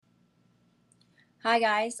Hi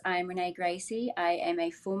guys, I'm Renee Gracie. I am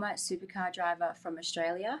a former supercar driver from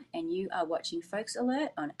Australia, and you are watching Folks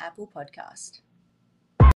Alert on Apple Podcast.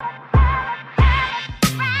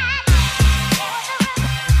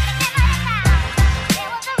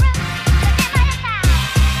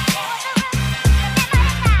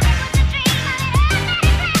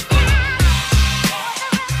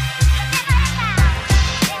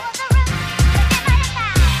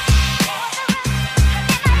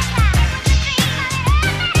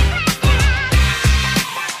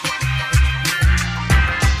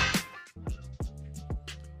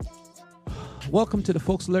 Welcome to the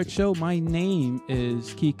Folks Alert Show. My name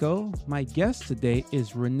is Kiko. My guest today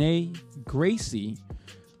is Renee Gracie,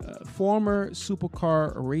 former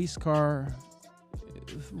supercar race car,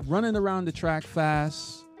 running around the track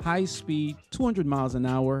fast, high speed, 200 miles an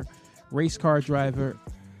hour, race car driver.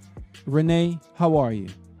 Renee, how are you?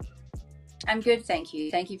 I'm good, thank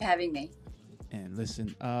you. Thank you for having me. And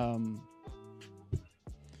listen,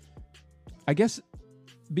 I guess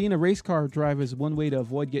being a race car driver is one way to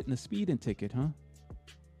avoid getting a speeding ticket, huh?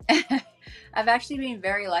 I've actually been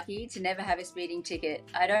very lucky to never have a speeding ticket.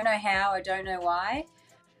 I don't know how, I don't know why.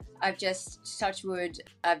 Touch wood,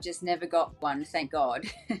 I've just never got one, thank God.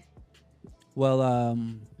 Well,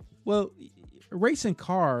 racing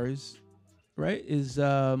cars, right, is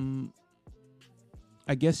I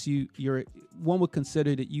guess you're one would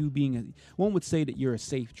consider that one would say that you're a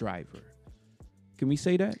safe driver. Can we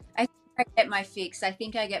say that? I get my fix. I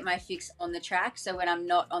think I get my fix on the track. So when I'm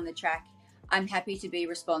not on the track, I'm happy to be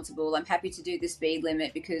responsible. I'm happy to do the speed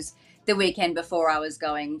limit because the weekend before I was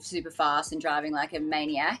going super fast and driving like a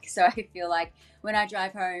maniac. So I feel like when I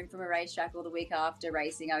drive home from a racetrack or the week after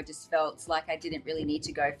racing, I just felt like I didn't really need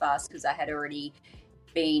to go fast because I had already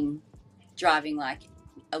been driving like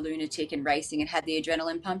a lunatic and racing and had the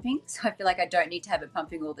adrenaline pumping. So I feel like I don't need to have it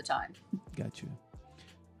pumping all the time. Got you.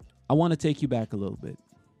 I want to take you back a little bit.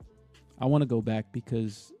 I want to go back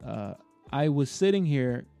because I was sitting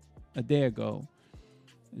here a day ago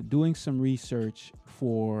doing some research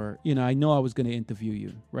for, I know I was going to interview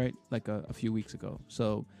you, right? Like a few weeks ago.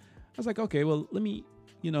 So I was like, okay, well, let me,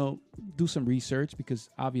 do some research because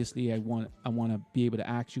obviously I want to be able to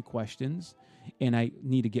ask you questions and I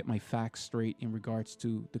need to get my facts straight in regards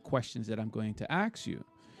to the questions that I'm going to ask you.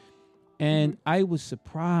 And I was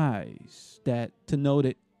surprised to know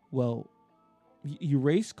that, well, you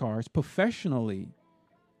race cars professionally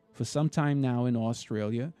for some time now in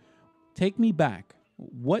Australia. Take me back.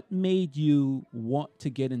 What made you want to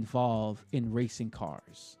get involved in racing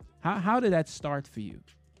cars? How did that start for you?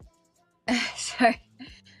 So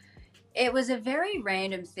it was a very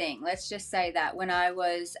random thing. Let's just say that when I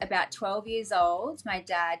was about 12 years old, my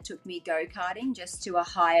dad took me go-karting just to a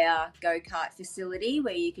hire go-kart facility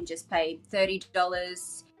where you can just pay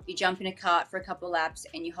 $30. You jump in a cart for a couple of laps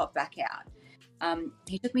and you hop back out.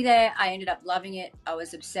 He took me there. I ended up loving it. I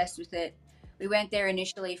was obsessed with it. We went there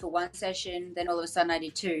initially for one session. Then all of a sudden I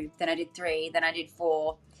did two. Then I did three. Then I did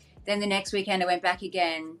four. Then the next weekend I went back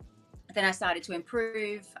again. Then I started to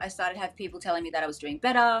improve. I started to have people telling me that I was doing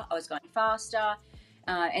better. I was going faster.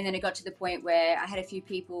 And then it got to the point where I had a few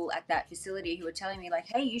people at that facility who were telling me like,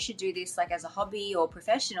 hey, you should do this like as a hobby or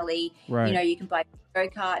professionally. Right. You can buy a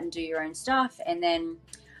go-kart and do your own stuff. And then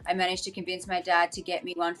I managed to convince my dad to get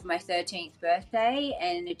me one for my 13th birthday,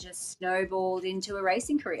 and it just snowballed into a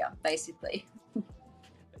racing career, basically.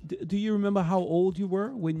 Do you remember how old you were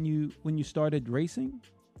when you started racing?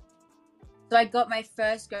 So I got my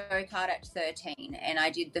first go-kart at 13, and I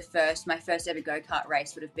did my first ever go-kart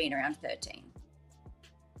race would have been around 13.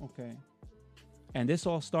 Okay. And this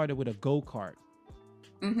all started with a go-kart.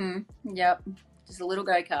 Yep. Just a little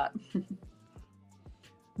go-kart.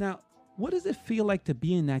 Now, what does it feel like to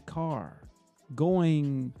be in that car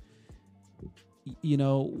going,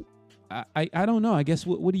 I don't know. I guess,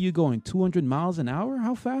 what are you going, 200 miles an hour?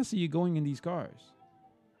 How fast are you going in these cars?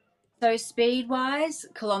 So speed-wise,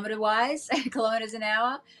 kilometer-wise, kilometers an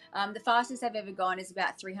hour, the fastest I've ever gone is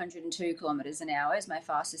about 302 kilometers an hour is my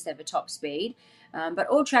fastest ever top speed. But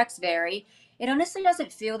all tracks vary. It honestly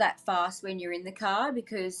doesn't feel that fast when you're in the car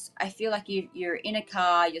because I feel like you're in a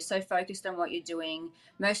car, you're so focused on what you're doing.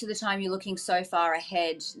 Most of the time you're looking so far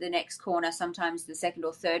ahead, the next corner, sometimes the second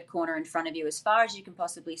or third corner in front of you as far as you can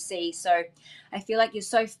possibly see. So I feel like you're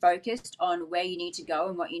so focused on where you need to go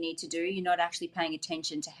and what you need to do. You're not actually paying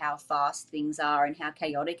attention to how fast things are and how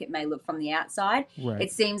chaotic it may look from the outside. Right.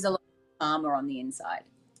 It seems a lot calmer on the inside.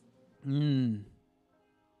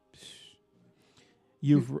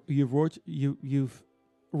 You've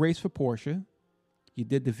raced for Porsche. You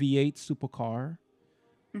did the V8 supercar.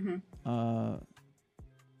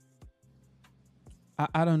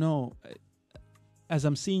 I don't know. as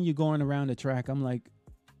I'm seeing you going around the track, I'm like,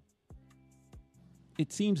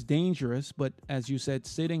 it seems dangerous, but as you said,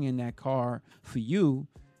 sitting in that car for you,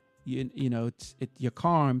 you know, you're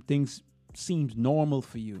calm. Things seems normal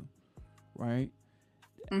for you, right?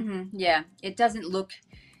 Yeah, it doesn't look.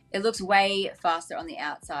 It looks way faster on the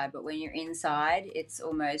outside, but when you're inside, it's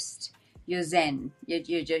almost you're zen.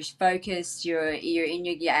 You're just focused. You're in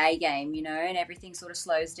your A game, you know, and everything sort of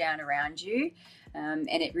slows down around you, and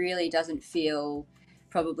it really doesn't feel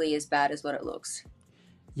probably as bad as what it looks.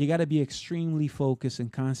 You got to be extremely focused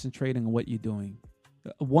and concentrating on what you're doing.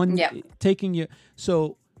 One Yeah. taking your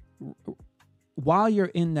so while you're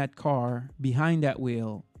in that car behind that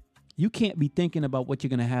wheel, you can't be thinking about what you're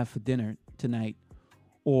going to have for dinner tonight,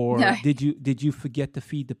 or No. did you forget to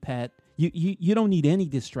feed the pet? You don't need any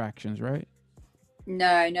distractions, right?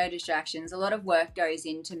 No distractions. A lot of work goes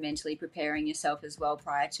into mentally preparing yourself as well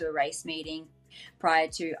prior to a race meeting, prior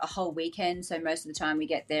to a whole weekend. So most of the time we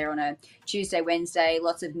get there on a Tuesday, Wednesday,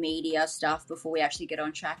 lots of media stuff before we actually get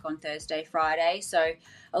on track on Thursday, Friday. So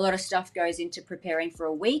a lot of stuff goes into preparing for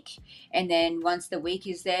a week. And then once the week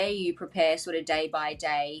is there, you prepare sort of day by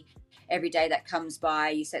day. Every day that comes by,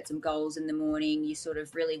 you set some goals in the morning. You sort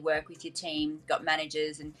of really work with your team, got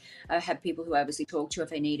managers, and I have people who I obviously talk to if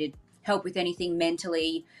they needed help with anything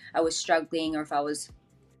mentally I was struggling, or if I was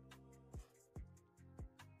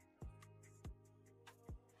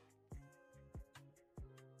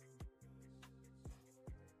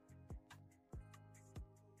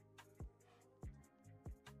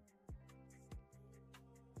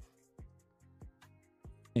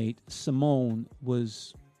Simone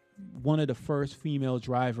was one of the first female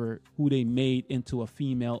driver who they made into a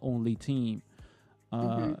female only team.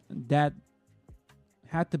 That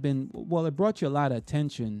had to been, well, it brought you a lot of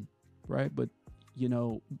attention, right? But you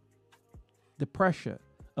know, the pressure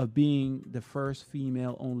of being the first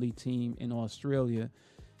female only team in Australia,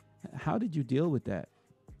 how did you deal with that?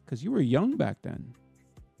 Because you were young back then.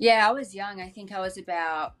 Yeah, I was young. I think I was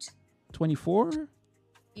about 24.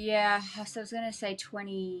 Yeah, so I was going to say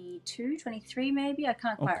 22, 23 maybe. I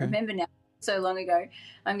can't quite Okay. remember now. So long ago.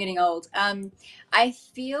 I'm getting old. I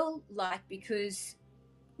feel like because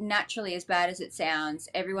naturally, as bad as it sounds,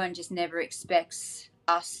 everyone just never expects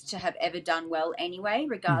us to have ever done well anyway,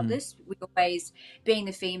 Mm-hmm. regardless. We always, being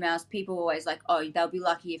the females, people were always like, oh, they'll be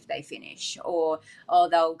lucky if they finish, or oh,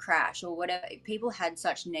 they'll crash, or whatever. People had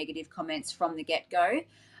such negative comments from the get-go.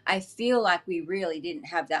 I feel like we really didn't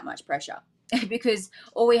have that much pressure because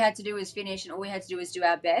all we had to do was finish, and all we had to do was do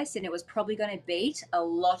our best, and it was probably going to beat a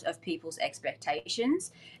lot of people's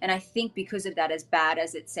expectations. And I think because of that, as bad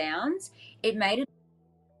as it sounds, it made it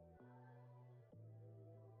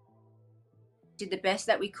did the best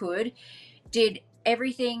that we could, did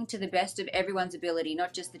everything to the best of everyone's ability,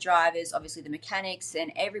 not just the drivers, obviously the mechanics,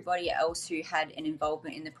 and everybody else who had an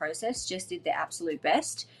involvement in the process just did their absolute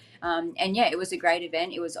best. And yeah, it was a great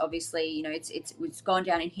event. It was obviously, you know, it's gone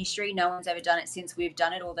down in history. No one's ever done it since we've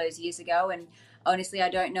done it all those years ago. And honestly, I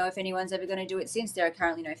don't know if anyone's ever going to do it since. There are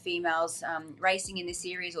currently no females racing in this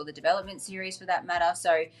series, or the development series for that matter.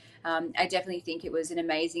 So I definitely think it was an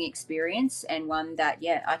amazing experience, and one that,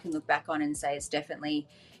 yeah, I can look back on and say it's definitely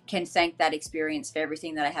can thank that experience for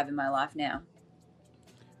everything that I have in my life now.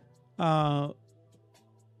 Uh,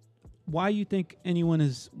 why you think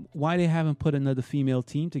why they haven't put another female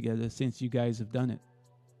team together since you guys have done it?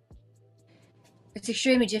 It's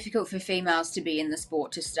extremely difficult for females to be in the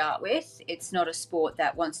sport to start with. It's not a sport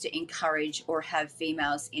that wants to encourage or have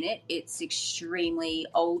females in it. It's extremely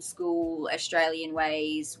old school Australian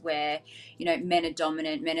ways where, you know, men are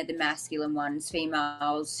dominant, men are the masculine ones,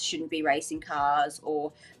 females shouldn't be racing cars,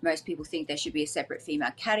 or most people think there should be a separate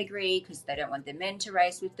female category because they don't want the men to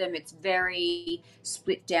race with them. It's very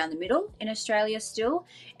split down the middle in Australia still.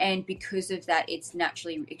 And because of that, it's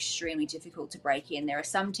naturally extremely difficult to break in. There are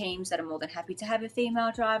some teams that are more than happy to have a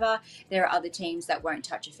female driver. There are other teams that won't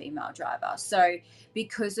touch a female driver. So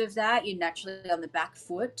because of that, you're naturally on the back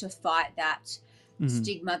foot to fight that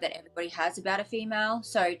stigma that everybody has about a female.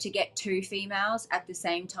 So to get two females at the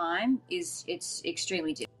same time it's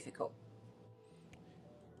extremely difficult.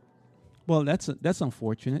 Well, that's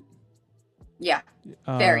unfortunate. Yeah,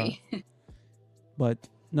 Uh, very. but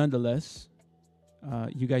nonetheless,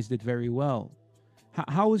 you guys did very well.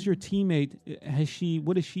 How is your teammate?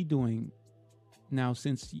 What is she doing now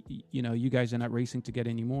since you know you guys are not racing together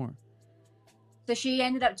anymore? So she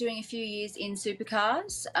ended up doing a few years in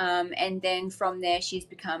supercars, and then from there she's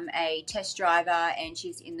become a test driver, and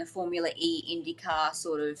she's in the Formula E IndyCar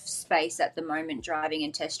sort of space at the moment, driving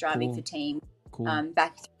and test driving Cool. for teams Cool.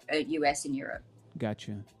 back US and Europe.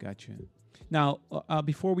 Gotcha. Now,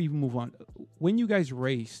 before we move on, when you guys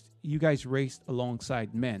raced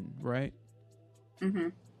alongside men, right? Mm-hmm.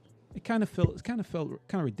 It kind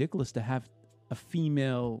of ridiculous to have a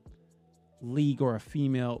female league, or a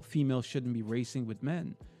female shouldn't be racing with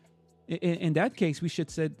men. In that case, we should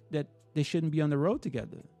said that they shouldn't be on the road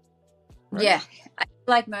together, right? Yeah. I feel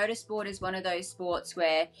like motorsport is one of those sports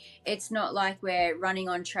where it's not like we're running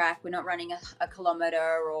on track, we're not running a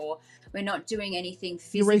kilometer, or we're not doing anything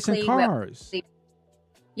You're racing physically. cars.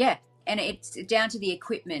 Yeah, and it's down to the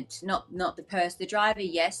equipment, not the person, the driver.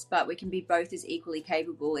 Yes, but we can be both as equally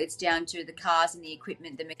capable. It's down to the cars and the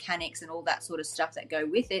equipment, the mechanics, and all that sort of stuff that go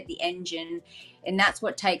with it, the engine, and that's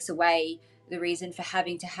what takes away the reason for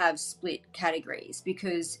having to have split categories.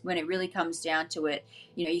 Because when it really comes down to it,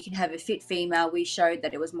 you can have a fit female. We showed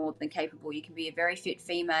that it was more than capable. You can be a very fit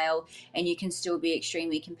female and you can still be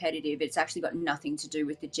extremely competitive. It's actually got nothing to do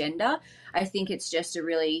with the gender. I think it's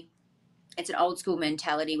an old school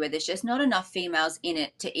mentality where there's just not enough females in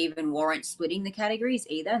it to even warrant splitting the categories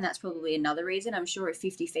either. And that's probably another reason. I'm sure if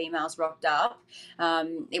 50 females rocked up,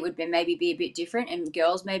 it would maybe be a bit different, and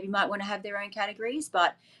girls maybe might want to have their own categories.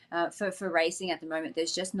 But for racing at the moment,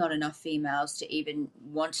 there's just not enough females to even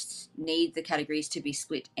need the categories to be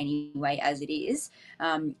split anyway as it is.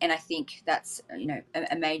 And I think that's,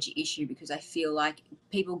 a major issue, because I feel like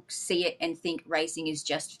people see it and think racing is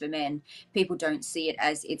just for men. People don't see it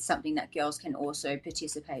as it's something that girls can also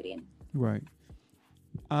participate in. Right.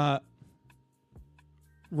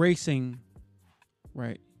 Racing,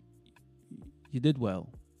 right? You did well.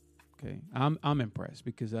 Okay, I'm impressed,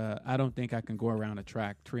 because I don't think I can go around a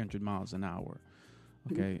track 300 miles an hour.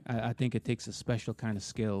 Okay, I think it takes a special kind of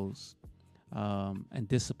skills and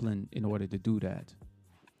discipline in order to do that.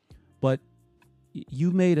 But you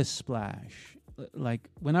made a splash. Like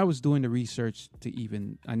when I was doing the research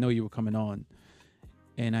I know you were coming on,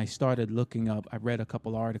 and I started looking up. I read a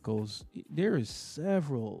couple articles. There is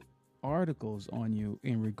several articles on you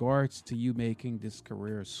in regards to you making this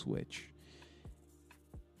career switch.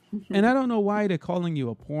 And I don't know why they're calling you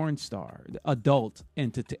a porn star, adult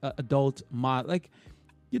entity, adult mod. Like,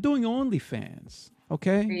 you're doing OnlyFans,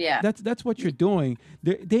 okay? Yeah. That's what you're doing.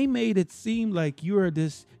 They made it seem like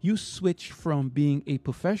you switched from being a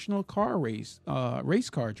professional race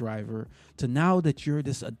car driver to now that you're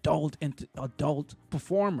this adult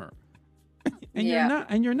performer, and you're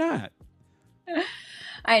not.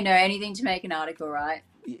 I know, anything to make an article, right?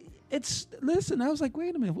 Listen. I was like,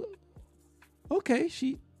 wait a minute. Okay,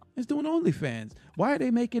 she is doing OnlyFans. Why are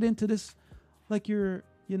they make it into this like you're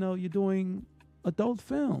doing adult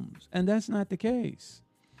films? And that's not the case.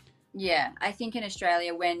 Yeah, I think in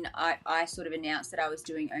Australia, when I sort of announced that I was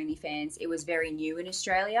doing OnlyFans, it was very new in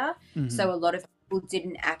Australia. Mm-hmm. So a lot of people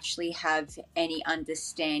didn't actually have any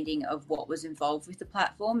understanding of what was involved with the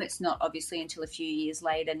platform. It's not obviously until a few years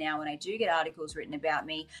later now, when I do get articles written about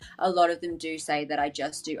me, a lot of them do say that I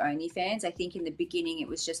just do OnlyFans. I think in the beginning it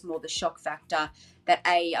was just more the shock factor that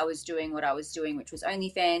A, I was doing what I was doing, which was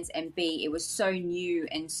OnlyFans, and B, it was so new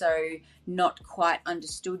and so not quite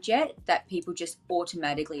understood yet that people just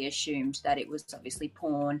automatically assumed that it was obviously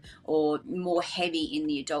porn or more heavy in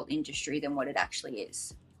the adult industry than what it actually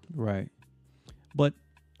is. Right. But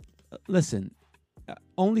listen,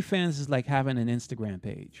 OnlyFans is like having an Instagram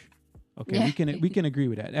page. Okay, yeah. we can agree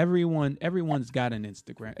with that. Everyone's got an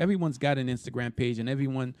Instagram. Everyone's got an Instagram page,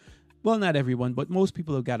 and well, not everyone, but most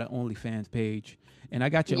people have got an OnlyFans page. And I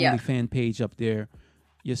got your OnlyFans page up there.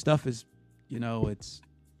 Your stuff is, it's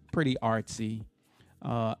pretty artsy.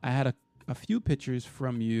 I had a few pictures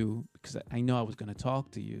from you because I know I was going to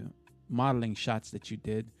talk to you, modeling shots that you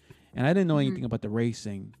did, and I didn't know anything about the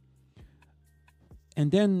racing. And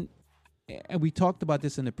then we talked about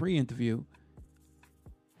this in the pre-interview.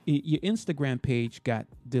 Your Instagram page got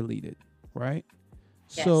deleted, right?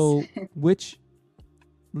 Yes. So, which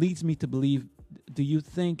leads me to believe, do you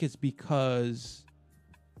think it's because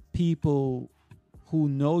people who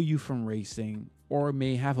know you from racing or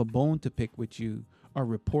may have a bone to pick with you are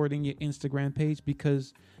reporting your Instagram page?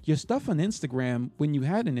 Because your stuff on Instagram, when you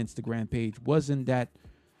had an Instagram page, wasn't that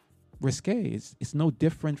risque. It's no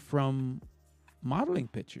different from modeling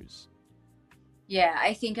pictures. Yeah,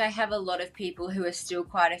 I think I have a lot of people who are still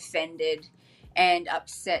quite offended and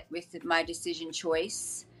upset with my decision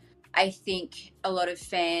choice. I think a lot of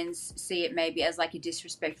fans see it maybe as like a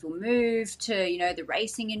disrespectful move to, the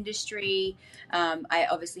racing industry. I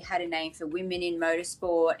obviously had a name for women in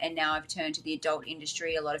motorsport, and now I've turned to the adult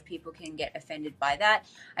industry. A lot of people can get offended by that.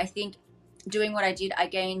 I think doing what I did, I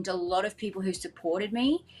gained a lot of people who supported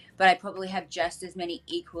me, but I probably have just as many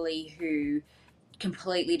equally who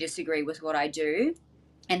completely disagree with what I do.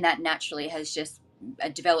 And that naturally has just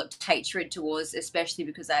developed hatred towards, especially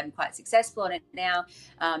because I'm quite successful on it now.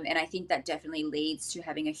 And I think that definitely leads to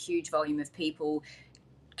having a huge volume of people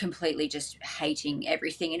completely just hating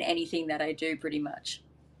everything and anything that I do, pretty much.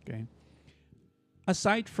 Okay.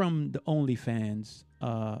 Aside from the OnlyFans,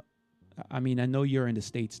 I mean, I know you're in the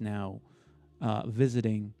States now,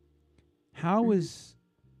 visiting. How is,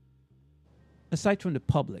 aside from the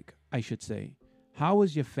public, I should say, how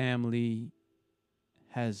is your family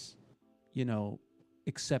has, you know,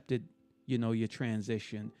 accepted, you know, your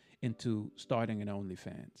transition into starting an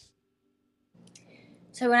OnlyFans?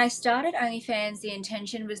 So when I started OnlyFans, the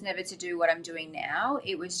intention was never to do what I'm doing now.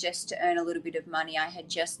 It was just to earn a little bit of money. I had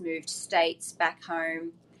just moved states back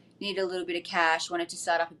home, needed a little bit of cash, wanted to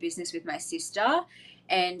start up a business with my sister,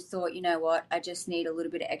 and thought, you know what, I just need a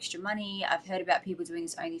little bit of extra money. I've heard about people doing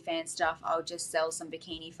this OnlyFans stuff. I'll just sell some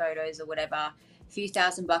bikini photos or whatever, a few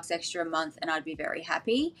 $1,000 extra a month, and I'd be very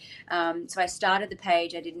happy. So I started the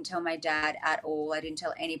page. I didn't tell my dad at all. I didn't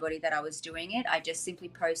tell anybody that I was doing it. I just simply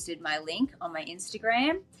posted my link on my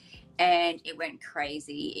Instagram, and it went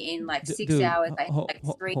crazy. In like 6 hours, I had like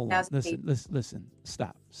hold on. 3,000 people. Listen.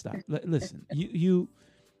 Stop. Listen. You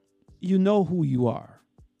know who you are,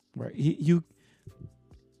 right? You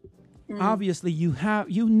obviously you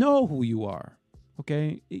know who you are.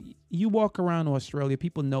 Okay, you walk around Australia,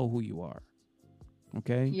 people know who you are.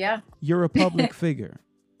 Okay, Yeah. you're a public figure.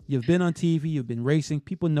 You've been on TV, you've been racing.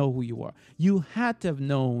 People know who you are. You had to have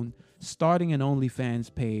known starting an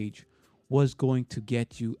OnlyFans page was going to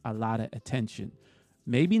get you a lot of attention.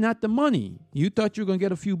 Maybe not the money. You thought you were going to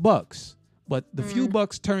get a few bucks, but the few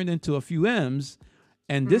bucks turned into a few M's.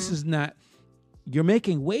 And this is not, you're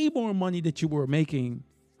making way more money than you were making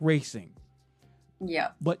racing. Yeah.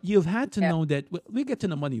 But you've had to know that, we'll get to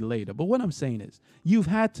the money later. But what I'm saying is, you've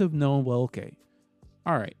had to have known, well, okay,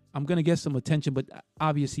 all right, I'm going to get some attention, but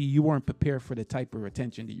obviously you weren't prepared for the type of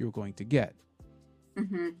attention that you're going to get.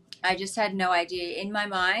 I just had no idea. In my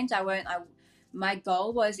mind, my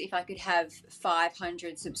goal was if I could have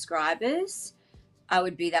 500 subscribers, I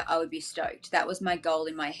would be stoked. That was my goal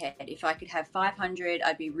in my head. If I could have 500,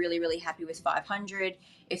 I'd be really, really happy with 500.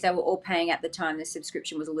 If they were all paying at the time, the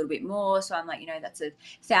subscription was a little bit more. So I'm like, that's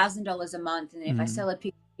 $1,000 a month. And if I sell a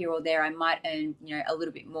picture here or there, I might earn, a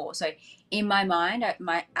little bit more. So in my mind,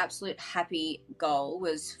 my absolute happy goal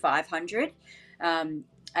was 500.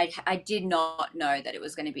 I did not know that it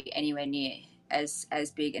was going to be anywhere near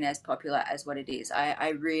as big and as popular as what it is.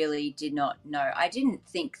 I really did not know. I didn't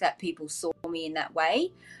think that people saw me in that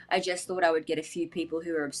way. I just thought I would get a few people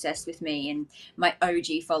who are obsessed with me, and my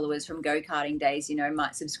OG followers from go-karting days,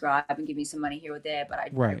 might subscribe and give me some money here or there, but I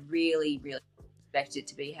really, really expected it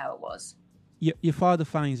to be how it was. Your father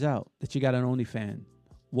finds out that you got an OnlyFans.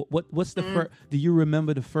 What's the first? Do you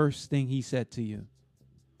remember the first thing he said to you?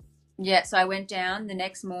 Yeah, so I went down the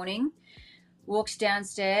next morning, walked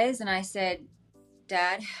downstairs, and I said,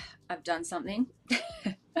 Dad, I've done something.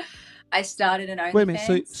 I started an OnlyFans. Wait a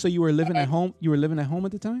minute. So you were living at home? You were living at home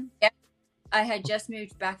at the time? Yeah. I had just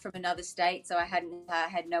moved back from another state, so I had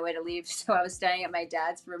nowhere to live. So I was staying at my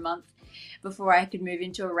dad's for a month before I could move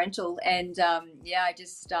into a rental. And I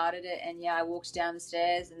just started it. And I walked down the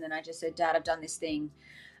stairs, and then I just said, Dad, I've done this thing.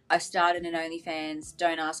 I started an OnlyFans.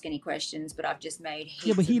 Don't ask any questions, but I've just made heaps of money.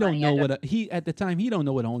 Yeah, but he don't know at the time he don't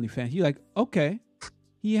know what OnlyFans. He's like, okay.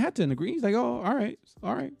 He had to agree. He's like, oh, all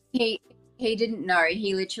right. He didn't know.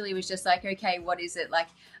 He literally was just like, okay, what is it? Like,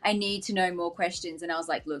 I need to know more questions. And I was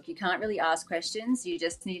like, look, you can't really ask questions. You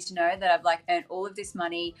just need to know that I've earned all of this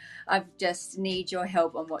money. I just need your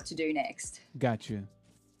help on what to do next. Gotcha.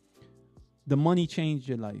 The money changed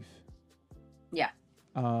your life. Yeah.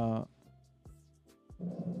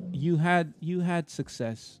 You had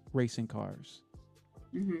success racing cars,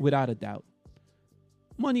 without a doubt.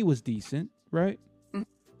 Money was decent, right?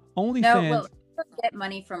 OnlyFans. No, well, I don't get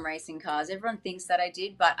money from racing cars. Everyone thinks that I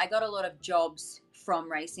did, but I got a lot of jobs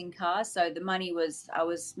from racing cars. So the money was, I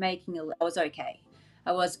was okay.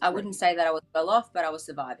 I wouldn't say that I was well off, but I was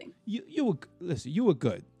surviving. You were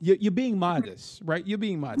good. You're being modest, right? You're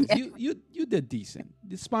being modest. Yeah. You did decent.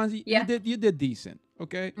 Spongy, you did decent.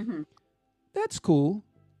 Okay. That's cool.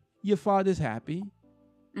 Your father's happy.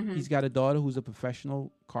 He's got a daughter who's a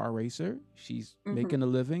professional car racer. She's making a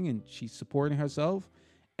living and she's supporting herself.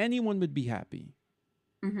 Anyone would be happy.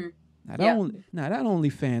 Now that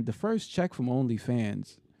OnlyFans, the first check from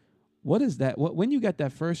OnlyFans, what is that? When you got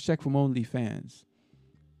that first check from OnlyFans,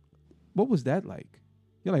 what was that like?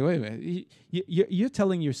 You're like, wait a minute. You're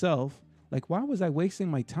telling yourself, like, why was I wasting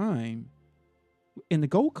my time in the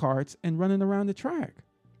go-karts and running around the track?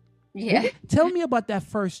 Yeah. Tell me about that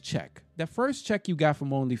first check. That first check you got from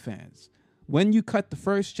OnlyFans. When you cut the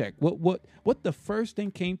first check, what the first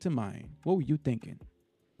thing came to mind? What were you thinking?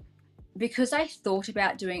 Because I thought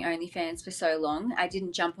about doing OnlyFans for so long, I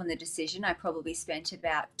didn't jump on the decision. I probably spent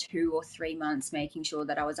about 2 or 3 months making sure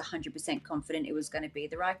that I was 100% confident it was going to be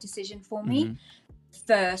the right decision for Mm-hmm. me.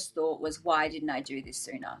 First thought was, why didn't I do this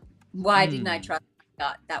sooner? Why didn't I trust my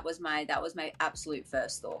gut? That was my absolute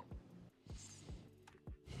first thought.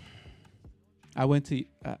 I went to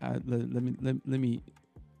let me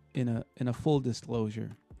in a full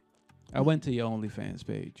disclosure. I went to your OnlyFans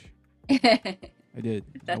page. I did.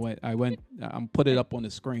 I went. I'm put it up on the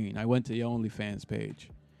screen. I went to your OnlyFans page.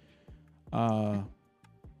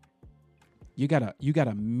 You got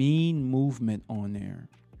a mean movement on there.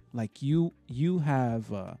 Like you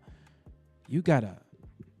have you got a.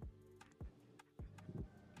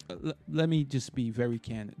 Let me just be very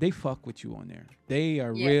candid. They fuck with you on there. They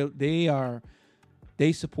are real.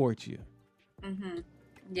 They support you. Mm-hmm.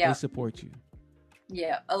 Yeah. They support you.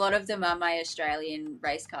 Yeah, a lot of them are my Australian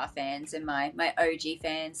race car fans and my OG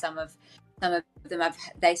fans. Some of them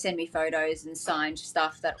they send me photos and signed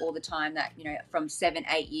stuff that all the time that, you know, from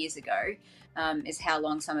 7-8 years ago, is how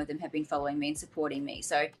long some of them have been following me and supporting me.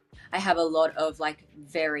 So I have a lot of like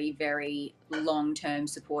very, very long-term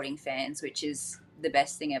supporting fans, which is the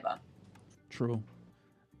best thing ever. True.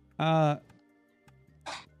 Now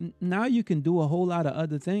you can do a whole lot of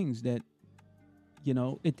other things that, you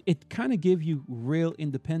know, it kind of give you real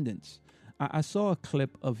independence. I saw a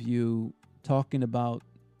clip of you talking about,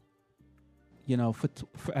 you know,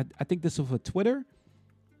 I think this was for Twitter.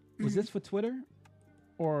 Was this for Twitter?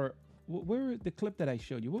 Or where the clip that I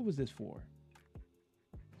showed you? What was this for?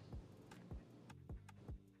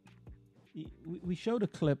 We showed a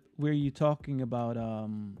clip where you're talking about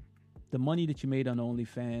the money that you made on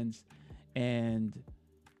OnlyFans and,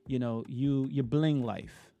 you know, your bling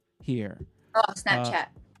life here. Oh, Snapchat.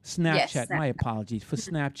 Snapchat. Yes, Snapchat. My apologies for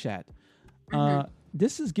Snapchat.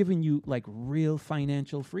 This is giving you like real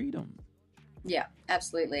financial freedom. Yeah,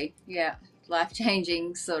 absolutely. Yeah,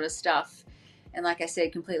 life-changing sort of stuff. And like I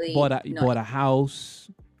said, completely bought a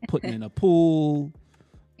house, putting in a pool.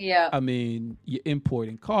 Yeah. I mean, you're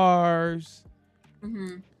importing cars.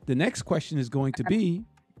 Mm-hmm. The next question is going to be,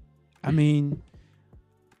 I mean,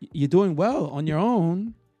 you're doing well on your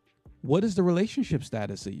own. What is the relationship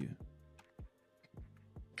status of you?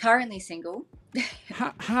 Currently single.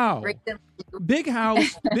 How? Big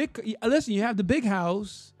house. Listen, you have the big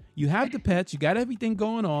house. You have the pets. You got everything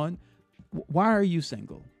going on. Why are you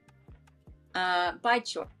single? By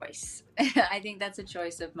choice. I think that's a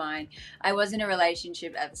choice of mine. I was in a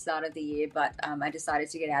relationship at the start of the year, but I decided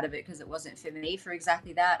to get out of it because it wasn't for me for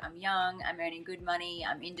exactly that. I'm young. I'm earning good money.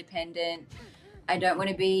 I'm independent. I don't want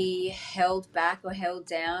to be held back or held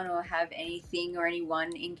down or have anything or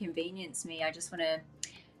anyone inconvenience me. I just want to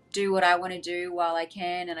do what I want to do while I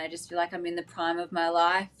can, and I just feel like I'm in the prime of my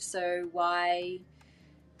life. So why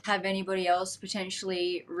have anybody else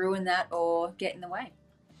potentially ruin that or get in the way?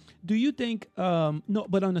 Do you think, no,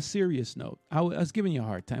 but on a serious note, I was giving you a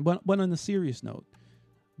hard time, but on a serious note,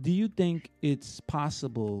 do you think it's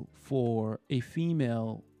possible for a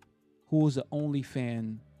female who is an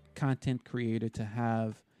OnlyFans content creator to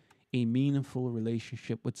have a meaningful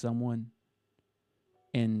relationship with someone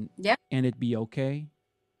and it be okay?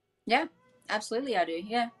 Yeah, absolutely I do,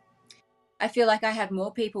 yeah. I feel like I have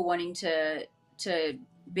more people wanting to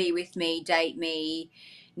be with me, date me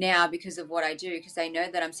now because of what I do, because they know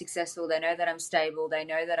that I'm successful, they know that I'm stable, they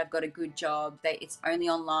know that I've got a good job, it's only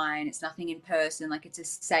online, it's nothing in person, like it's a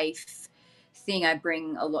safe thing. I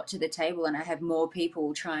bring a lot to the table, and I have more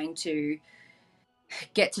people trying to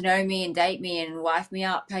get to know me and date me and wife me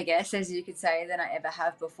up, I guess, as you could say, than I ever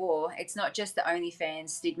have before. It's not just the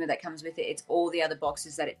OnlyFans stigma that comes with it, it's all the other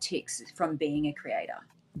boxes that it ticks from being a creator.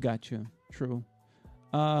 Gotcha. True.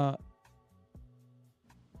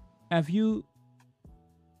 Have you,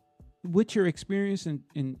 with your experience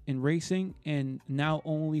in racing and now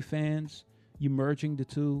OnlyFans, you merging the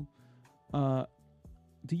two,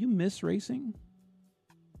 do you miss racing?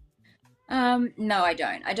 No, I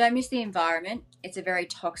don't. I don't miss the environment. It's a very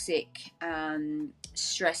toxic,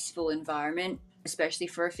 stressful environment, especially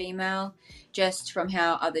for a female, just from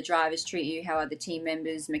how other drivers treat you, how other team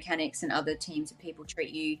members, mechanics, and other teams of people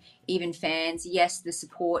treat you, even fans. Yes, the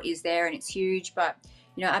support is there and it's huge, but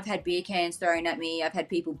you know, I've had beer cans thrown at me. I've had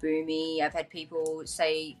people boo me. I've had people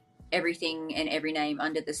say everything and every name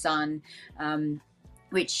under the sun,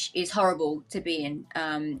 which is horrible to be in.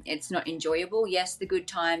 It's not enjoyable. Yes, the good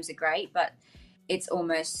times are great, but it's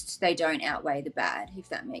almost, they don't outweigh the bad, if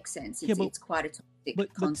that makes sense. It's quite a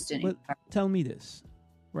toxic, constant. But tell me this,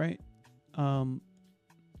 right? And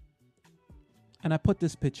I put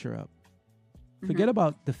this picture up. Forget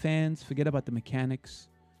about the fans. Forget about the mechanics.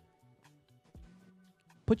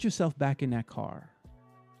 Put yourself back in that car.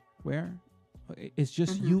 Where it's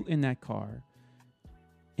just you in that car,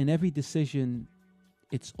 and every decision,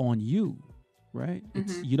 it's on you, right?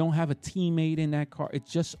 It's you don't have a teammate in that car.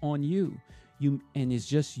 It's just on you. And it's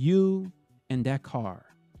just you and that car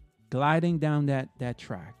gliding down that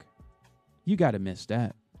track. You got to miss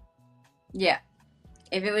that. Yeah.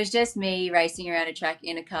 If it was just me racing around a track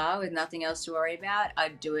in a car with nothing else to worry about,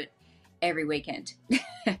 I'd do it every weekend.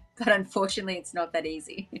 But unfortunately, it's not that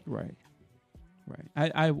easy. Right.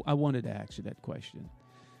 I wanted to ask you that question.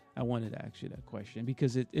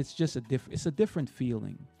 Because it's just it's a different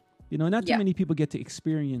feeling. Not too many people get to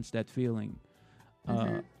experience that feeling.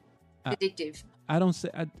 Addictive. I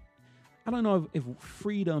don't know if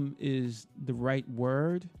freedom is the right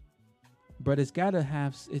word, but it's got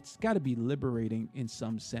to be liberating in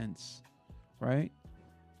some sense, right?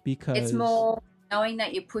 Because it's more knowing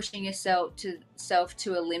that you're pushing yourself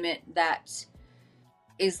to a limit that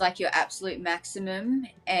is like your absolute maximum,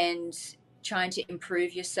 and trying to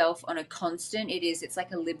improve yourself on a constant. It's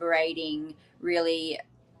like a liberating, really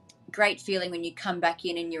great feeling when you come back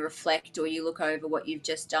in and you reflect or you look over what you've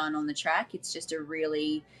just done on the track. It's just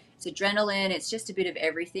it's adrenaline. It's just a bit of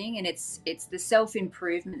everything. And it's the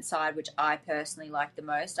self-improvement side, which I personally like the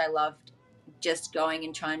most. I loved just going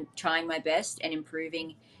and trying my best and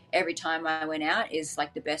improving every time I went out. Is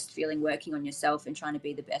like the best feeling, working on yourself and trying to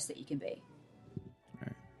be the best that you can be.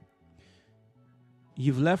 Right.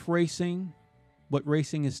 You've left racing, but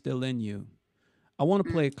racing is still in you. I want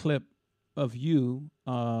to play a clip of you.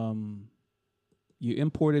 You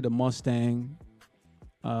imported a Mustang.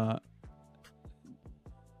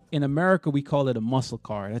 In America, we call it a muscle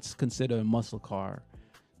car. That's considered a muscle car.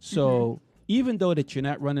 So even though that you're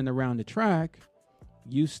not running around the track,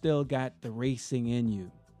 you still got the racing in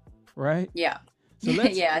you, right? Yeah. So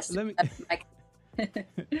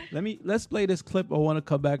let's play this clip. I want to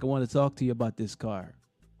come back. I want to talk to you about this car.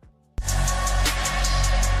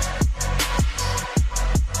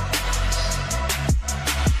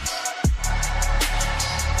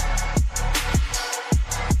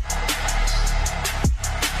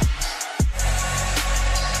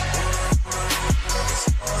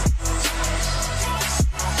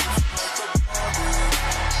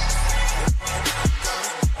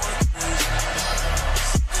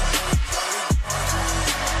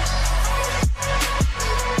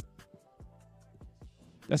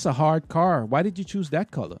 That's a hard car. Why did you choose that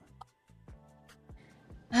color?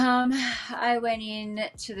 I went in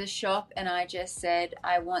to the shop and I just said,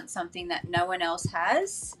 I want something that no one else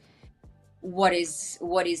has. What is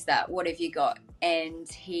that? What have you got? And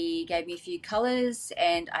he gave me a few colors,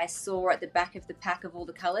 and I saw at the back of the pack of all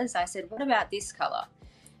the colors, I said, what about this color?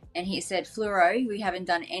 And he said, fluoro. We haven't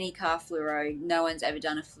done any car fluoro. No one's ever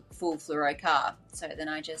done a full fluoro car. So then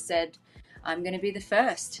I just said, I'm going to be the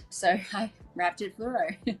first. So I wrapped it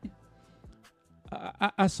fluoro.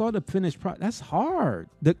 I saw the finished product. That's hard.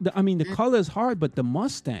 The color is hard, but the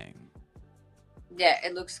Mustang. Yeah,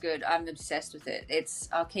 it looks good. I'm obsessed with it.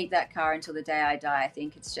 I'll keep that car until the day I die. I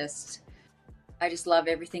think I just love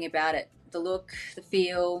everything about it. The look, the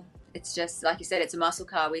feel. It's just, like you said, it's a muscle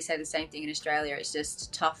car. We say the same thing in Australia. It's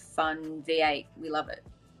just tough, fun V8. We love it.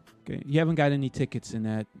 Okay. You haven't got any tickets in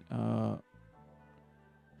that.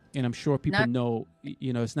 And I'm sure people know,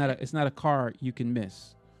 it's not a car you can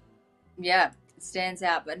miss. Yeah, it stands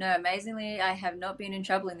out. But no, amazingly, I have not been in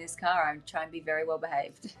trouble in this car. I'm trying to be very well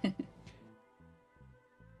behaved.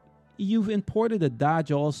 You've imported a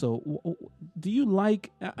Dodge also. Do you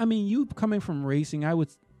like, you coming from racing,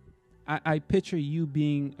 I picture you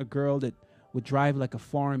being a girl that would drive like a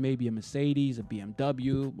foreign, maybe a Mercedes, a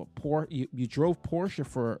BMW, you drove Porsche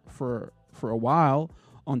for a while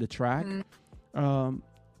on the track.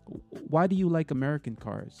 Why do you like American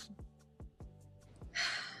cars?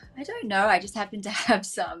 I don't know. I just happen to have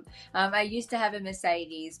some. I used to have a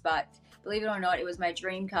Mercedes, but believe it or not, it was my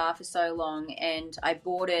dream car for so long, and I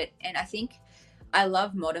bought it. And I think I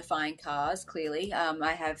love modifying cars, clearly.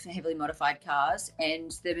 I have heavily modified cars,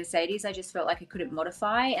 and the Mercedes, I just felt like I couldn't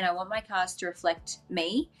modify, and I want my cars to reflect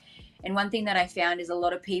me. And one thing that I found is a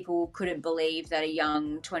lot of people couldn't believe that a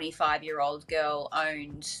young 25-year-old girl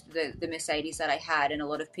owned the Mercedes that I had. And a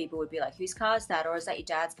lot of people would be like, whose car is that? Or is that your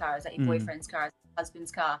dad's car? Is that your boyfriend's car? Is that your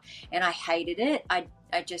husband's car? And I hated it. I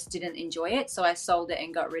just didn't enjoy it. So I sold it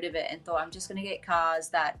and got rid of it and thought, I'm just going to get cars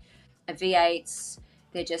that are V8s.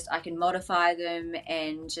 I can modify them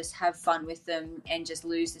and just have fun with them and just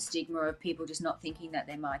lose the stigma of people just not thinking that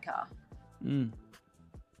they're my car.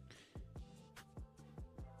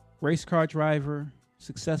 Race car driver,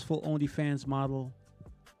 successful OnlyFans model.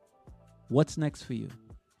 What's next for you?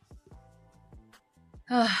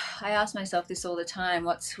 I ask myself this all the time.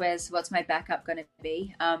 What's my backup going to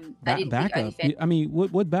be? I didn't think Backup? OnlyFans. I mean,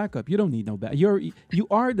 what backup? You don't need no back. You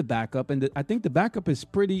are the backup, and I think the backup is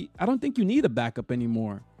pretty. I don't think you need a backup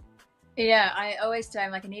anymore. Yeah, I always say,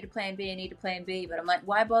 I'm like, I need a plan B, I need a plan B, but I'm like,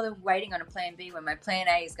 why bother waiting on a plan B when my plan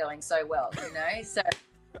A is going so well, you know? So,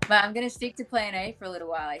 but I'm going to stick to plan A for a little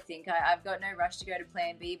while, I think. I've got no rush to go to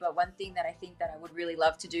plan B, but one thing that I think that I would really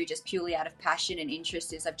love to do just purely out of passion and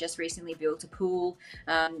interest is I've just recently built a pool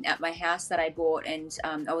at my house that I bought, and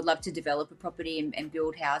I would love to develop a property and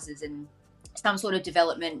build houses and some sort of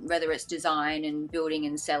development, whether it's design and building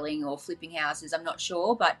and selling or flipping houses, I'm not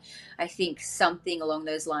sure, but I think something along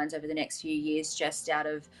those lines over the next few years, just out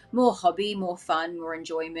of more hobby, more fun, more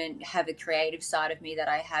enjoyment, have a creative side of me that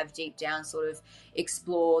I have deep down, sort of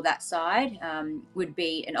explore that side, would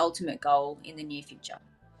be an ultimate goal in the near future.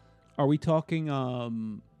 Are we talking,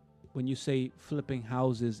 when you say flipping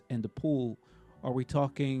houses and the pool, are we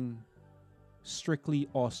talking strictly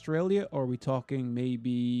Australia, or are we talking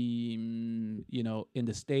maybe, in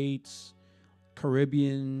the States,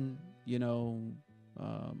 Caribbean,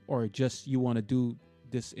 or just you want to do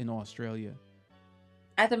this in Australia?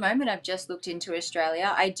 At the moment, I've just looked into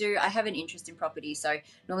Australia. I have an interest in property. So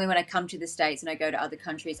normally when I come to the States and I go to other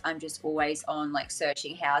countries, I'm just always on like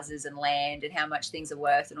searching houses and land and how much things are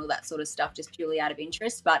worth and all that sort of stuff, just purely out of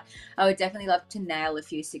interest. But I would definitely love to nail a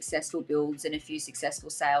few successful builds and a few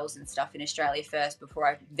successful sales and stuff in Australia first before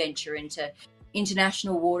I venture into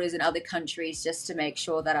international waters and other countries, just to make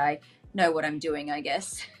sure that I know what I'm doing, I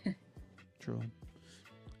guess. True.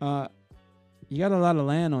 You got a lot of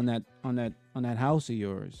land on that house of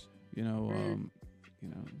yours, 3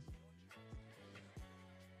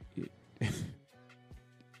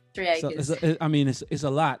 acres. So it's a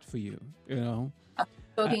lot for you, I'm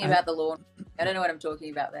talking about the lawn. I don't know what I'm talking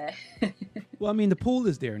about there. Well, I mean, the pool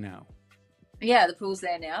is there now. Yeah, the pool's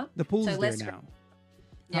there now. The pool's there now.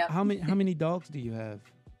 Yeah. How many dogs do you have?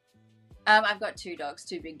 I've got 2 dogs,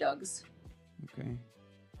 2 big dogs. Okay.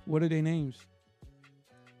 What are their names?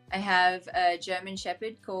 I have a German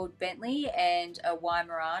Shepherd called Bentley and a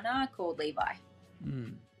Weimaraner called Levi.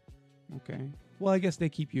 Okay. Well, I guess they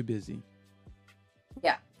keep you busy.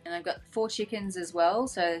 Yeah. And I've got 4 chickens as well.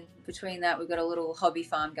 So between that, we've got a little hobby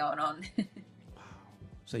farm going on. Wow.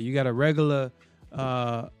 So you got a regular,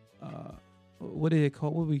 what do we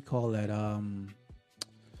call that? A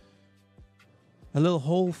little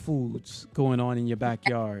Whole Foods going on in your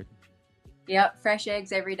backyard. Yep. Fresh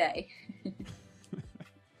eggs every day.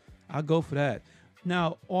 I'll go for that.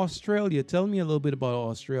 Now, Australia. Tell me a little bit about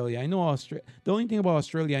Australia. I know The only thing about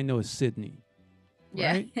Australia I know is Sydney,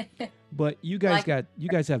 right? Yeah. But you guys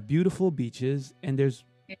have beautiful beaches, and there's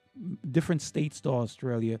different states to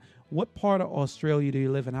Australia. What part of Australia do you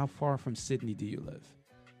live, and how far from Sydney do you live?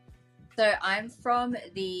 So I'm from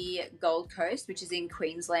the Gold Coast, which is in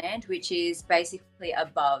Queensland, which is basically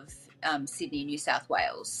above Sydney, New South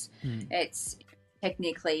Wales. It's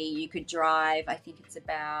technically, you could drive, I think it's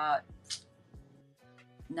about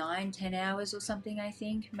 9-10 hours or something, I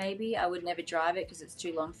think, maybe. I would never drive it because it's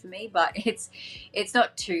too long for me, but it's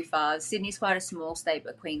not too far. Sydney's quite a small state,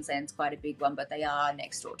 but Queensland's quite a big one, but they are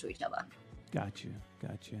next door to each other. Gotcha.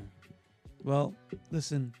 Well,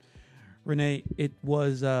 listen, Renee, it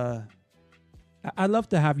was, I'd love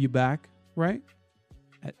to have you back, right?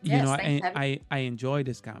 Yes, I enjoy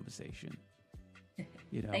this conversation.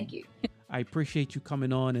 Thank you. I appreciate you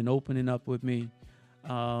coming on and opening up with me.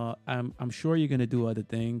 I'm sure you're going to do other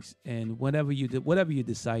things, and whatever you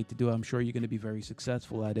decide to do, I'm sure you're going to be very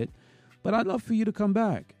successful at it. But I'd love for you to come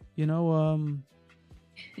back. There's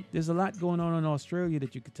a lot going on in Australia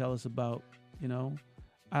that you could tell us about.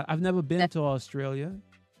 I've never been to Australia.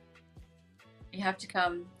 You have to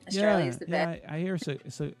come. Australia's the best. I hear so.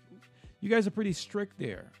 You guys are pretty strict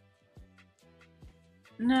there.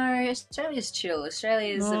 No, Australia's chill.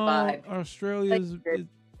 Australia's a vibe. Australia's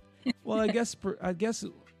well, I guess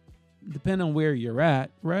depending on where you're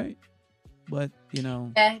at, right? But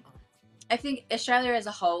yeah, I think Australia as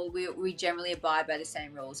a whole, we generally abide by the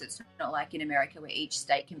same rules. It's not like in America where each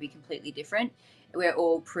state can be completely different. We're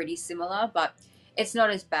all pretty similar, but it's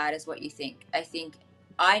not as bad as what you think.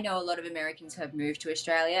 I know a lot of Americans have moved to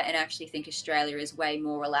Australia and actually think Australia is way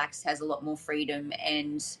more relaxed, has a lot more freedom,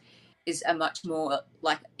 and is a much more,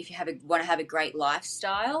 like, if you want to have a great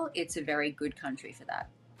lifestyle, it's a very good country for that.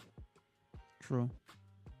 True.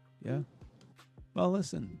 Yeah. Well,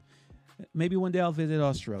 listen, maybe one day I'll visit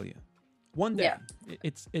Australia. One day. Yeah.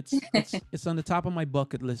 It's on the top of my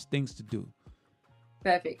bucket list, things to do.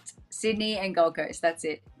 Perfect. Sydney and Gold Coast, that's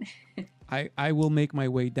it. I will make my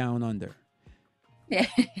way down under. Yeah,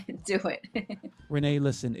 do it. Renee,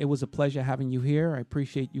 listen, it was a pleasure having you here. I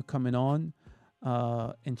appreciate you coming on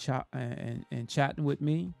and chatting with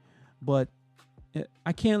me. But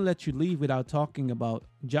I can't let you leave without talking about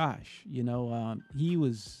Josh. He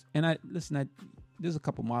was, and there's a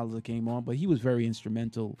couple models that came on, but he was very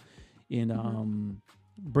instrumental in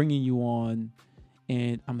bringing you on.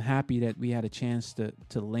 And I'm happy that we had a chance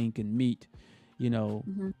to link and meet,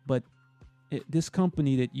 But this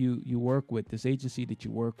company that you work with, this agency that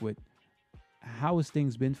you work with, how has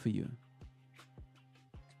things been for you?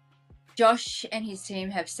 Josh and his team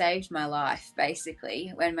have saved my life,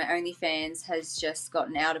 basically. When my OnlyFans has just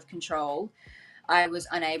gotten out of control, I was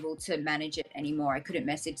unable to manage it anymore. I couldn't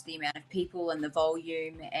message the amount of people and the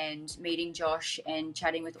volume, and meeting Josh and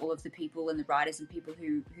chatting with all of the people and the writers and people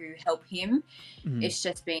who help him. Mm-hmm.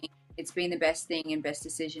 It's been the best thing and best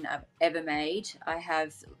decision I've ever made. I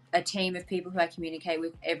have a team of people who I communicate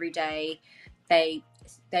with every day.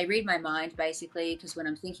 They read my mind, basically, because when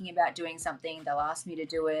I'm thinking about doing something, they'll ask me to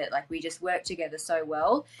do it. Like, we just work together so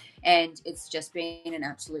well, and it's just been an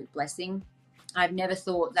absolute blessing. I've never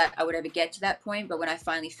thought that I would ever get to that point, but when I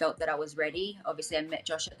finally felt that I was ready, obviously I met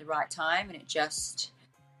Josh at the right time, and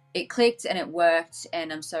it clicked and it worked,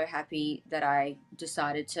 and I'm so happy that I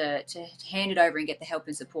decided to hand it over and get the help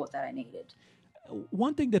and support that I needed.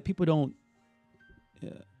 One thing that people don't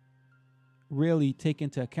really take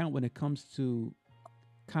into account when it comes to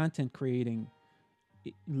content creating,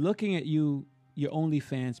 looking at your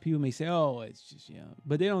OnlyFans, people may say, "Oh, it's just,"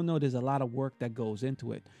 but they don't know there's a lot of work that goes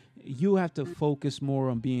into it. You have to focus more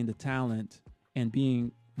on being the talent and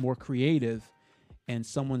being more creative, and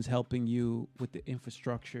someone's helping you with the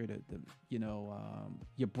infrastructure,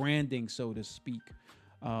 your branding, so to speak.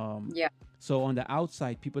 So on the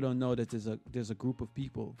outside, people don't know that there's a group of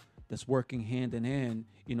people that's working hand in hand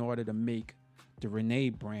in order to make the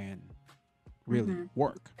Renee brand really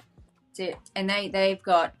work. That's it. And they've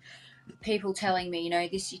got people telling me,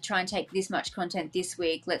 you try and take this much content this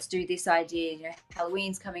week. Let's do this idea.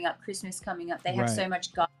 Halloween's coming up, Christmas coming up. They have so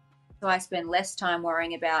much guidance. So I spend less time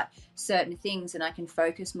worrying about certain things, and I can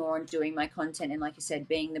focus more on doing my content and, like you said,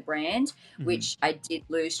 being the brand, which I did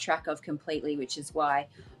lose track of completely, which is why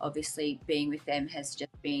obviously being with them has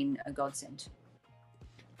just been a godsend.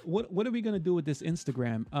 What are we going to do with this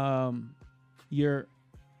Instagram? Your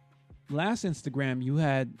last Instagram you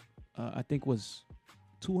had, I think, was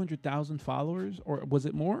 200,000 followers, or was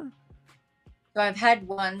it more? So I've had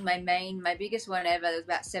one, my biggest one ever was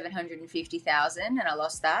about 750,000, and I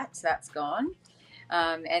lost that, so that's gone.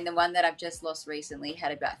 And the one that I've just lost recently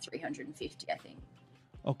had about 350, I think.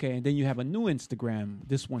 Okay, and then you have a new Instagram,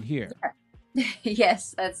 this one here. Yeah.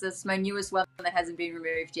 Yes, that's my newest one that hasn't been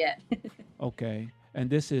removed yet. Okay, and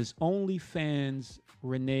this is OnlyFans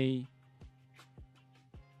Renee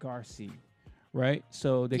Gracie, right?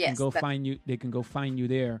 So they can go find you. They can go find you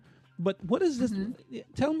there. But what is this?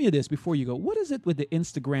 Tell me this before you go. What is it with the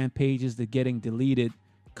Instagram pages that getting deleted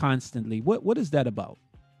constantly? What is that about?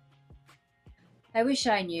 I wish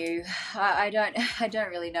I knew. I don't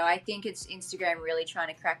really know. I think it's Instagram really trying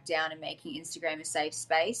to crack down and making Instagram a safe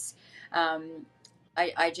space.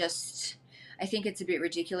 I think it's a bit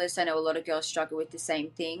ridiculous. I know a lot of girls struggle with the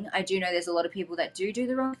same thing. I do know there's a lot of people that do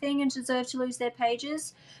the wrong thing and deserve to lose their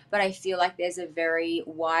pages, but I feel like there's a very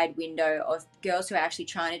wide window of girls who are actually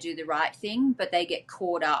trying to do the right thing, but they get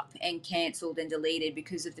caught up and cancelled and deleted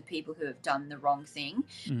because of the people who have done the wrong thing.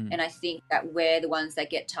 And I think that we're the ones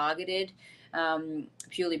that get targeted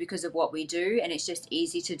purely because of what we do, and it's just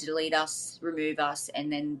easy to delete us, remove us,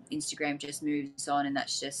 and then Instagram just moves on, and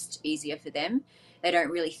that's just easier for them. They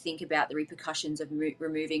don't really think about the repercussions of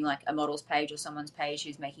removing like a model's page or someone's page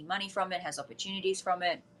who's making money from it, has opportunities from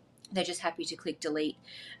it. They're just happy to click delete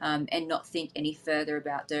and not think any further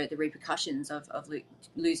about the repercussions of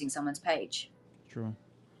losing someone's page. True.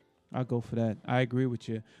 I'll go for that. I agree with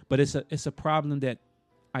you. But it's a problem that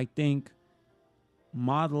I think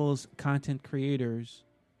models, content creators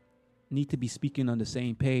need to be speaking on the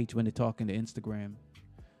same page when they're talking to Instagram.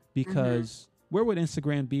 Because where would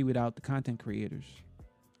Instagram be without the content creators?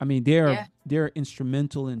 I mean, they're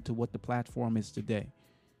instrumental into what the platform is today.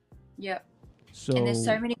 Yep. So, and there's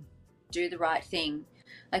so many do the right thing.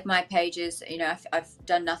 Like my pages, I've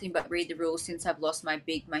done nothing but read the rules since I've lost my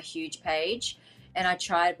huge page, and I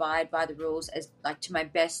try to abide by the rules as like to my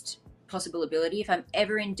best possible ability. If I'm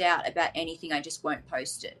ever in doubt about anything, I just won't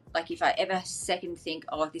post it. Like if I ever second think,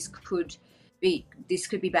 oh, this could be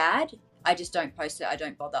bad, I just don't post it. I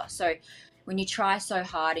don't bother. So when you try so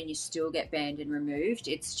hard and you still get banned and removed,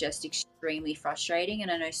 it's just extremely frustrating.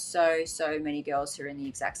 And I know so many girls who are in the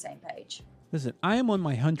exact same page. Listen, I am on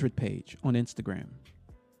my 100 page on Instagram.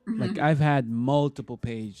 Like I've had multiple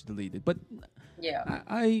page deleted, but Yeah.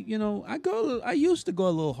 I used to go a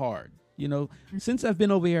little hard. Since I've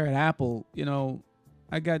been over here at Apple,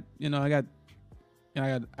 I got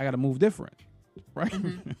to move different, right?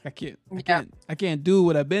 I can't do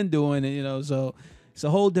what I've been doing, and so it's a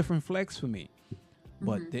whole different flex for me.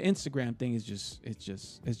 But the Instagram thing is just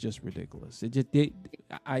ridiculous.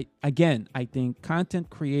 I think content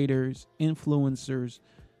creators, influencers,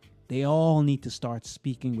 they all need to start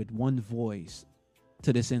speaking with one voice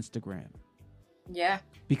to this Instagram. Yeah.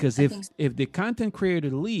 Because if the content creator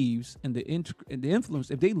leaves and the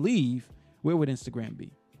influencer, if they leave, where would Instagram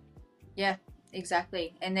be? Yeah,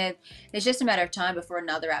 exactly. And there's just a matter of time before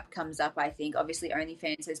another app comes up, I think. Obviously,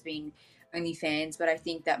 OnlyFans has been OnlyFans, but I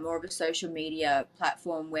think that more of a social media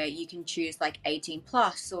platform where you can choose like 18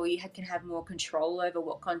 plus, or you can have more control over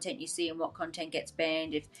what content you see and what content gets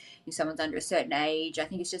banned if someone's under a certain age. I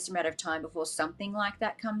think it's just a matter of time before something like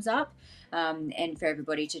that comes up, and for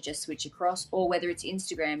everybody to just switch across. Or whether it's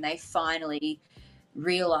Instagram, they finally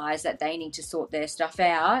realize that they need to sort their stuff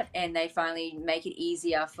out, and they finally make it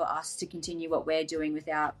easier for us to continue what we're doing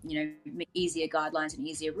without easier guidelines and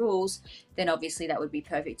easier rules. Then obviously that would be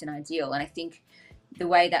perfect and ideal. And I think the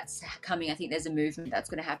way that's coming, I think there's a movement that's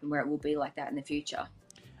going to happen where it will be like that in the future.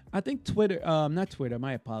 I think not Twitter,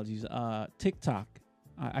 my apologies, TikTok.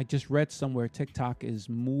 I just read somewhere TikTok is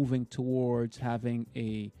moving towards having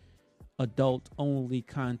a adult only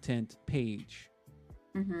content page.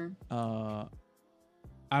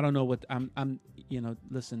 I don't know what I'm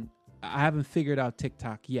listen, I haven't figured out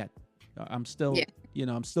TikTok yet. I'm still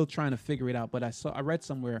trying to figure it out, but I read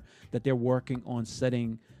somewhere that they're working on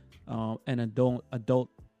setting an adult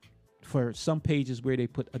for some pages where they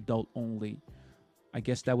put adult only. I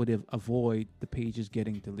guess that would avoid the pages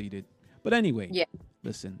getting deleted. But anyway,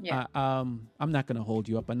 listen, I'm not going to hold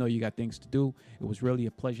you up. I know you got things to do. It was really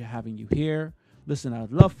a pleasure having you here. Listen,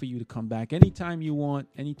 I'd love for you to come back anytime you want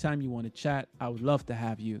to chat. I would love to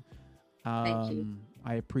have you. Thank you.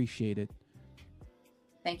 I appreciate it.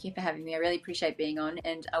 Thank you for having me. I really appreciate being on,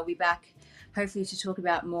 and I'll be back hopefully to talk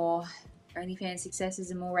about more OnlyFans successes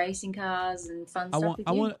and more racing cars and fun stuff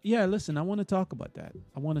with you. Listen, I want to talk about that.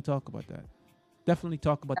 Definitely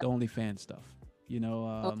talk about the OnlyFans stuff.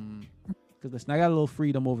 Because listen, I got a little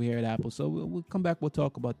freedom over here at Apple, so we'll come back. We'll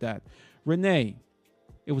talk about that. Renee,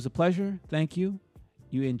 it was a pleasure. Thank you.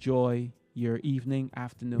 You enjoy your evening,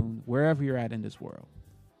 afternoon, wherever you're at in this world.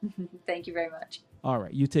 Thank you very much. All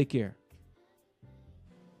right. You take care.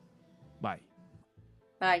 Bye.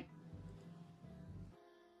 Bye.